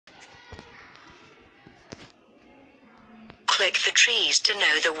click the trees to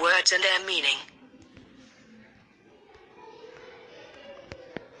know the words and their meaning.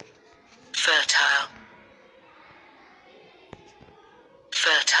 Fertile.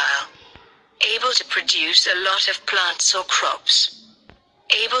 Fertile. Able to produce a lot of plants or crops.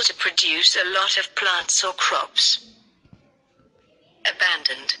 Able to produce a lot of plants or crops.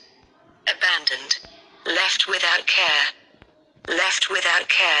 Abandoned. Abandoned. Left without care. Left without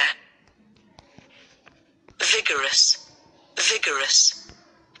care. Vigorous. Vigorous.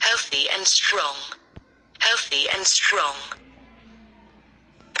 Healthy and strong. Healthy and strong.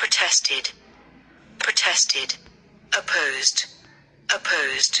 Protested. Protested. Opposed.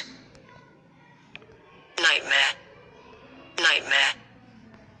 Opposed. Nightmare. Nightmare.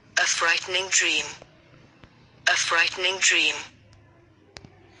 A frightening dream. A frightening dream.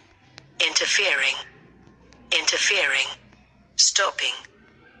 Interfering. Interfering. Stopping.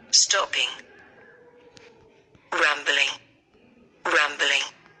 Stopping. Rambling. Rambling.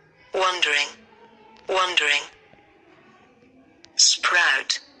 Wandering. Wandering.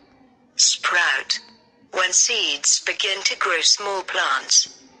 Sprout. Sprout. When seeds begin to grow small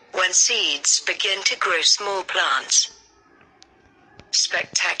plants. When seeds begin to grow small plants.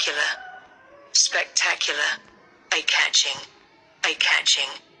 Spectacular. Spectacular. Eye-catching. Eye-catching.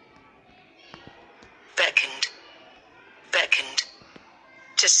 Beckoned. Beckoned.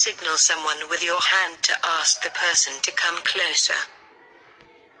 To signal someone with your hand to ask the person to come closer.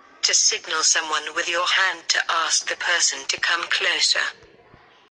 To signal someone with your hand to ask the person to come closer.